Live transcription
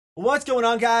What's going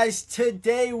on, guys?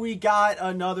 Today we got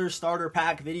another starter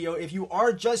pack video. If you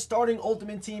are just starting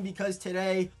Ultimate Team, because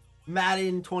today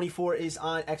Madden 24 is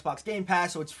on Xbox Game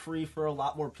Pass, so it's free for a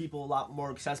lot more people, a lot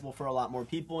more accessible for a lot more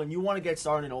people, and you want to get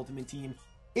started in Ultimate Team,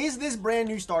 is this brand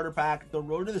new starter pack, the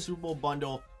Road to the Super Bowl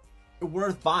bundle,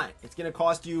 worth buying? It's going to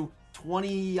cost you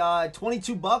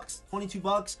 22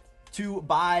 bucks to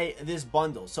buy this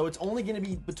bundle. So it's only going to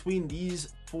be between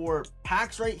these four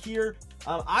packs right here.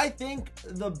 I think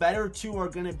the better two are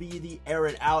going to be the air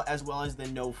it out as well as the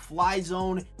no fly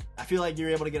zone. I feel like you're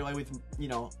able to get away with,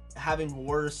 having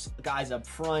worse guys up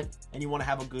front, and you want to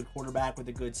have a good quarterback with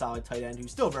a good solid tight end who's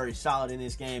still very solid in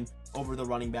this game over the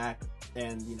running back.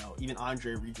 And even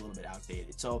Andre Reed's a little bit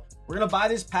outdated. So we're gonna buy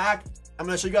this pack. I'm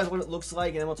gonna show you guys what it looks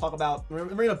like, and then we'll talk about, we're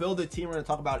gonna build a team. We're gonna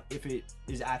talk about if it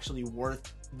is actually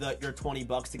worth your 20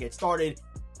 bucks to get started.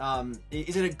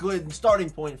 Is it a good starting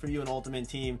point for you in Ultimate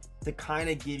Team to kind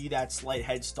of give you that slight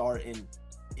head start? And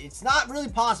it's not really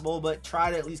possible, but try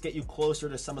to at least get you closer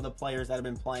to some of the players that have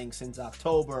been playing since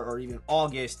October or even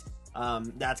August.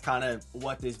 That's kind of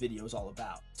what this video is all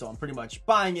about. So I'm pretty much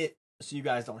buying it so you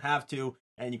guys don't have to,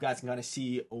 and you guys can kind of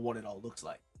see what it all looks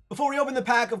like. Before we open the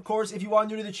pack, of course, if you are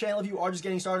new to the channel, if you are just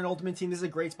getting started in Ultimate Team, this is a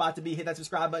great spot to be. Hit that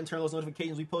subscribe button, turn those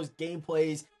notifications. We post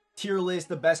gameplays, tier list,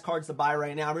 the best cards to buy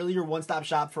right now. Really your one-stop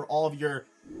shop for all of your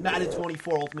Madden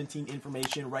 24 Ultimate Team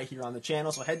information right here on the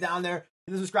channel. So head down there,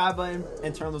 hit the subscribe button,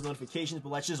 and turn those notifications.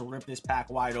 But let's just rip this pack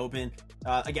wide open.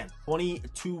 Again,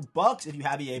 22 bucks if you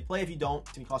have EA Play. If you don't,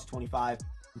 it's gonna cost 25.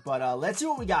 But let's see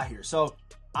what we got here. So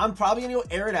I'm probably gonna go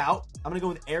air it out. I'm gonna go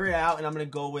with air it out, and I'm gonna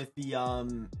go with the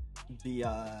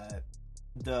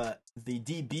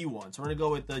DB one. So we're gonna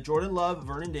go with the Jordan Love,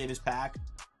 Vernon Davis pack.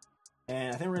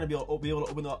 And I think we're going to be able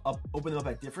to open them up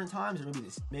at different times. Or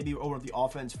maybe over the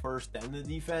offense first, then the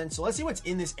defense. So let's see what's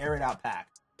in this air it out pack.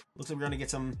 Looks like we're going to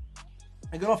get a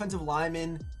good offensive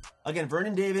lineman. Again,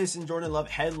 Vernon Davis and Jordan Love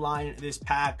headline this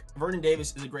pack. Vernon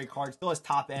Davis is a great card. Still has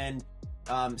top end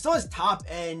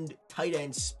tight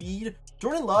end speed.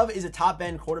 Jordan Love is a top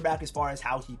end quarterback as far as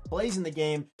how he plays in the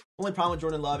game. Only problem with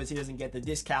Jordan Love is he doesn't get the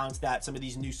discounts that some of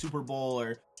these new Super Bowl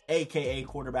or AKA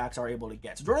quarterbacks are able to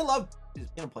get. So Jordan Love is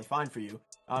going to play fine for you.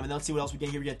 And let's see what else we get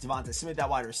here. We get Devonta Smith, that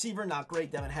wide receiver, not great.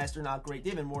 Devin Hester, not great.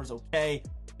 David Moore's okay.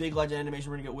 Big legend animation,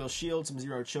 we're going to get Will Shields, some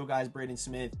zero chill guys, Braden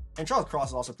Smith. And Charles Cross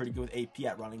is also pretty good with AP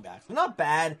at running back. So not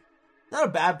bad. Not a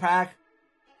bad pack.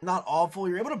 Not awful.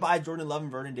 You're able to buy Jordan Love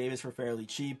and Vernon Davis for fairly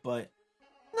cheap, but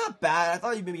not bad. I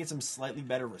thought you'd maybe get some slightly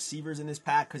better receivers in this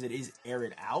pack because it is air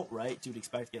it out, right? You'd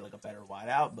expect to get like a better wide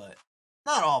out, but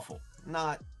not awful.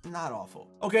 Not awful.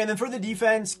 Okay, and then for the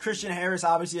defense, Christian Harris,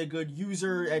 obviously a good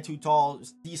user at too tall,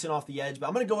 decent off the edge, but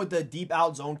I'm going to go with the deep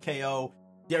out zone KO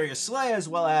Darius Slay, as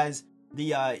well as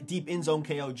the deep in zone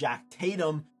KO Jack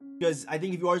Tatum, because I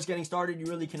think if you are just getting started, you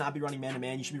really cannot be running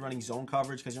man-to-man. You should be running zone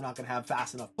coverage because you're not going to have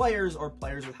fast enough players or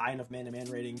players with high enough man-to-man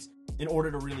ratings in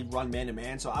order to really run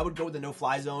man-to-man. So I would go with the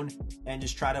no-fly zone and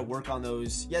just try to work on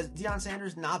those. Yes, Deion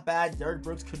Sanders, not bad. Derek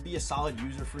Brooks could be a solid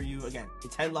user for you. Again,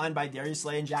 it's headlined by Darius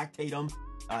Slay and Jack Tatum.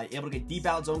 Able to get deep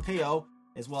out zone KO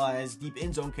as well as deep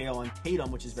in zone KO on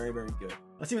Tatum, which is very, very good.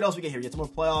 Let's see what else we get here. We get some more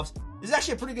playoffs. This is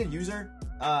actually a pretty good user.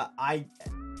 Afetu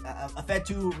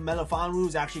Melifonwu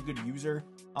is actually a good user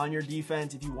on your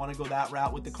defense if you want to go that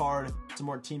route with the card. Some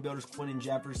more team builders, Quinton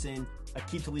Jefferson,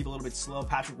 Keep to leave a little bit slow.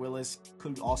 Patrick Willis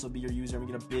could also be your user. We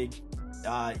get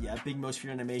a big most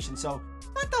feared animation. So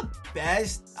not the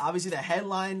best. Obviously the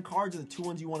headline cards are the two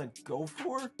ones you want to go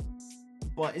for.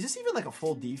 But is this even like a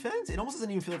full defense? It almost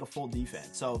doesn't even feel like a full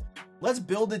defense. So let's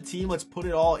build a team. Let's put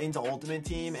it all into Ultimate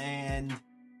Team, and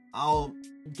I'll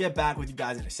get back with you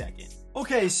guys in a second.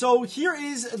 Okay, so here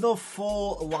is the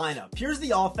full lineup. Here's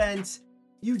the offense.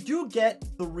 You do get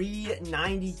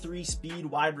 393 speed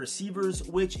wide receivers,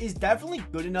 which is definitely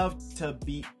good enough to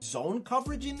beat zone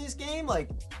coverage in this game.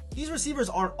 Like, these receivers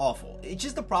aren't awful. It's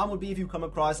just the problem would be if you come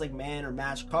across like man or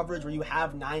match coverage where you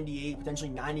have 98,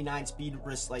 potentially 99 speed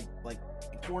like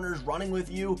corners running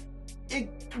with you.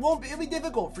 It'll be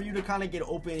difficult for you to kind of get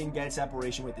open and get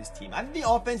separation with this team. I think the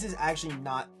offense is actually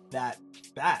not that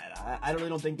bad. I really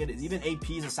don't think it is. Even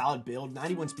AP is a solid build,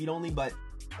 91 speed only, but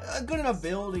a good enough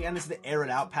build. Again, this is the air it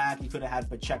out pack. You could have had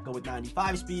Pacheco with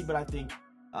 95 speed, but I think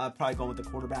probably going with the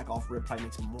quarterback off rip probably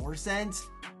makes more sense.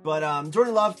 But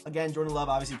Jordan Love,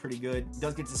 obviously pretty good. He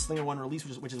does get the Slinger 1 release,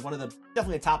 which is one of the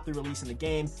definitely a top 3 release in the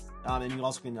game. And you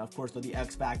also can, of course, throw the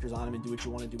X factors on him and do what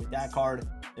you want to do with that card.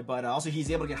 But also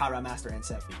he's able to get Hot Route Master and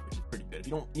set feet, which is pretty good. If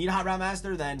you don't need a Hot Route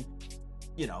Master, then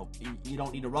you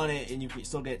don't need to run it, and you can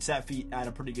still get set feet at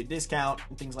a pretty good discount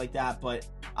and things like that. But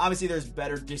obviously there's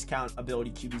better discount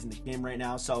ability QBs in the game right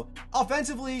now. So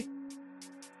offensively,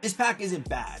 this pack isn't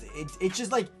bad. It's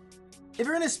just like, if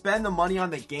you're gonna spend the money on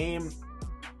the game,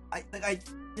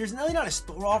 there's really not a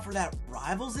store offer that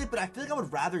rivals it, but I feel like I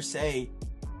would rather say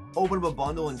open up a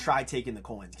bundle and try taking the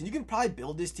coins, because you can probably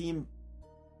build this team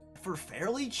for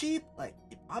fairly cheap. Like,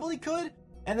 you probably could.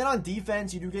 And then on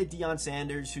defense, you do get Deion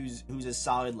Sanders, who's a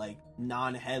solid, like,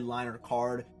 non-headliner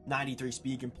card. 93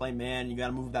 speed, can play man. You got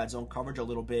to move that zone coverage a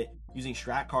little bit using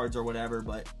strat cards or whatever.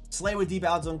 But Slay with deep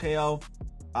out zone KO,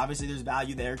 obviously there's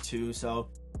value there too. So,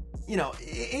 you know,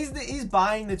 is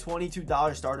buying the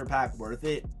 $22 starter pack worth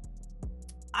it?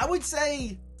 I would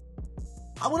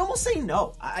almost say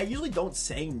no. I usually don't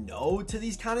say no to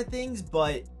these kind of things,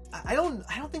 but I don't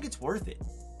think it's worth it.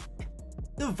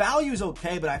 The value is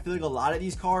okay, but I feel like a lot of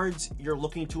these cards you're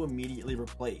looking to immediately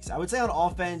replace. I would say on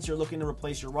offense, you're looking to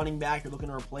replace your running back. You're looking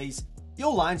to replace the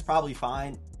O-line's probably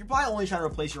fine. You're probably only trying to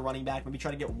replace your running back. Maybe try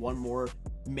to get one more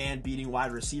man-beating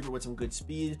wide receiver with some good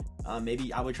speed.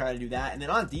 Maybe I would try to do that. And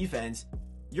then on defense,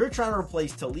 you're trying to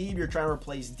replace Talib. You're trying to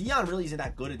replace Deion. Really isn't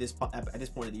that good at this point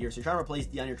of the year. So you're trying to replace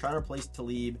Deion. You're trying to replace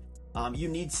Talib. You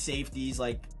need safeties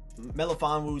like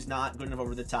Melifonwu's not good enough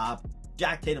over the top.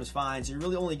 Jack Tatum's fine, so you're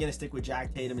really only going to stick with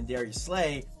Jack Tatum and Darius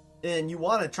Slay, and you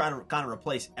want to try to kind of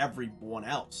replace everyone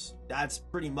else. That's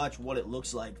pretty much what it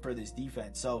looks like for this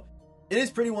defense. So it is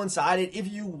pretty one-sided.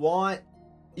 If you want,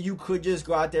 you could just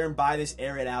go out there and buy this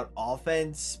air it out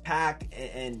offense pack,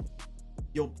 and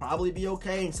you'll probably be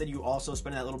okay. Instead, you also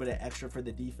spend that little bit of extra for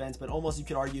the defense. But almost you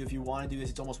could argue, if you want to do this,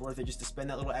 it's almost worth it just to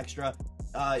spend that little extra,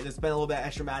 spend a little bit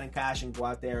extra Madden cash and go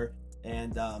out there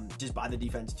and just buy the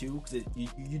defense too, because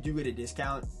you do get a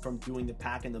discount from doing the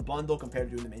pack and the bundle compared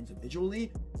to doing them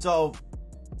individually. So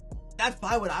that's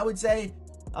probably what I would say.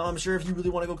 I'm sure if you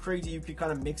really want to go crazy, you could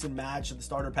kind of mix and match the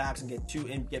starter packs and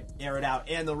get air it out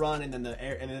and the run, and then the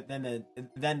air, and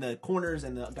then the corners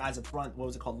and the guys up front. What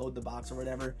was it called? Load the box or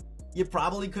whatever. You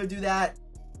probably could do that,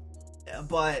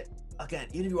 but again,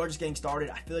 even if you are just getting started,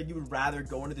 I feel like you would rather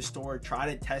go into the store, try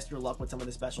to test your luck with some of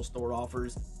the special store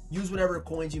offers, use whatever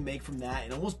coins you make from that,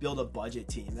 and almost build a budget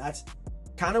team. That's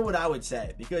kind of what I would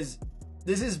say, because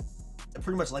this is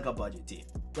pretty much like a budget team.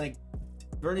 Like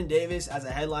Vernon Davis as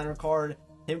a headliner card,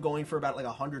 him going for about like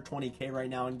 120K right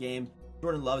now in game.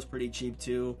 Jordan Love's pretty cheap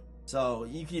too. So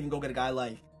you can even go get a guy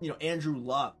like, Andrew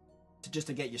Luck just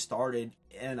to get you started.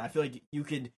 And I feel like you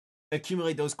could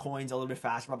accumulate those coins a little bit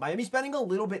faster by maybe spending a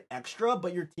little bit extra,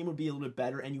 but your team would be a little bit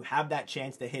better and you have that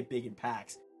chance to hit big in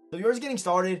packs. So if you're just getting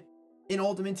started in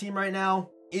Ultimate Team right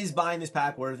now, is buying this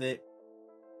pack worth it?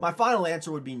 My final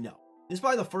answer would be no. This is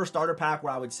probably the first starter pack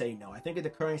where I would say no. I think at the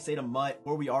current state of MUT,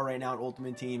 where we are right now in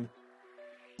Ultimate Team,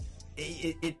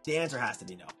 the answer has to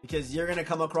be no. Because you're going to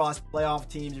come across playoff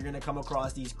teams, you're going to come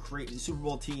across these crazy Super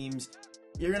Bowl teams,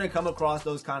 you're going to come across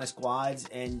those kind of squads,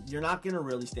 and you're not going to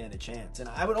really stand a chance. And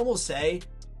I would almost say,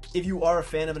 if you are a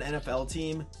fan of an NFL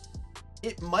team,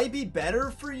 it might be better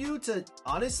for you to,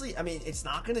 honestly, I mean, it's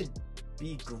not going to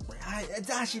be great.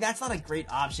 That's not a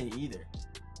great option either,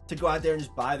 to go out there and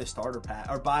just buy the starter pack,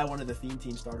 or buy one of the theme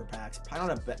team starter packs.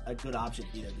 Probably not a good option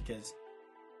either, because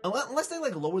unless they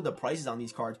like lower the prices on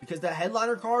these cards, because the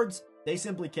headliner cards, they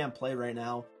simply can't play right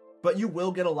now. But you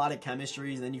will get a lot of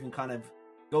chemistries, and then you can kind of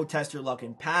go test your luck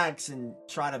in packs and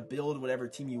try to build whatever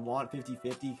team you want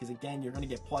 50-50, because again, you're going to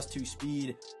get +2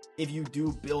 speed if you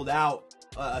do build out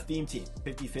a theme team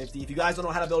 50-50. If you guys don't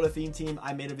know how to build a theme team,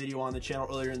 I made a video on the channel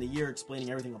earlier in the year explaining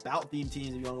everything about theme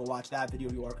teams. If you want to go watch that video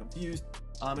if you are confused,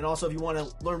 and also if you want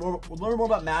to learn more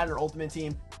about Madden or Ultimate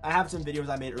Team, I have some videos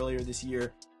I made earlier this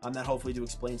year that hopefully do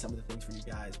explain some of the things for you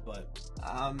guys. But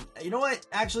you know what,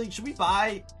 actually, should we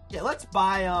buy? Yeah, let's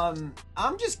buy.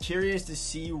 I'm just curious to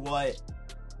see what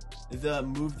the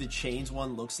Move the Chains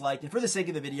one looks like, and for the sake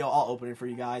of the video, I'll open it for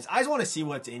you guys. I just want to see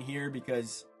what's in here,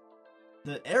 because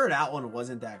the air it out one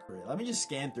wasn't that great. Let me just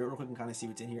scan through it real quick and kind of see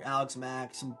what's in here. Alex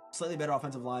Mack, some slightly better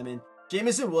offensive linemen.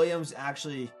 Jameson Williams,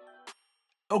 actually,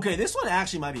 okay, this one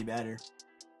actually might be better.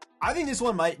 I think this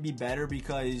one might be better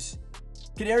because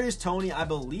Kadarius Toney, I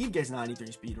believe, gets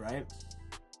 93 speed, right?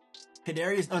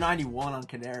 91 on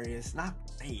Kadarius, not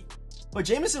great. But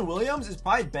Jameson Williams is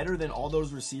probably better than all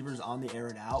those receivers on the air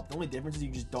and out. The only difference is you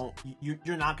just don't,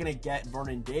 you're not going to get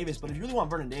Vernon Davis. But if you really want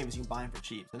Vernon Davis, you can buy him for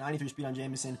cheap. The 93 speed on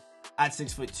Jameson at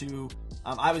 6'2".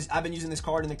 I've been using this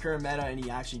card in the current meta, and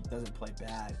he actually doesn't play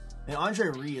bad. And Andre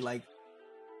Reed, like,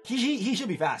 he should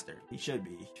be faster. He should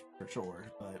be, for sure.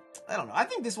 But I don't know. I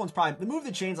think this one's probably, the Move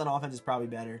the Chains on offense is probably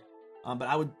better. But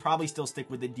I would probably still stick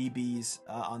with the DBs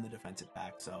on the defensive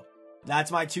pack. So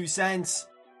that's my 2 cents.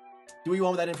 Do what you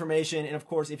want with that information. And of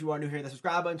course, if you are new here, hit the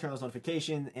subscribe button, turn on those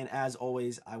notifications. And as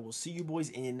always, I will see you boys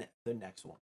in the next one.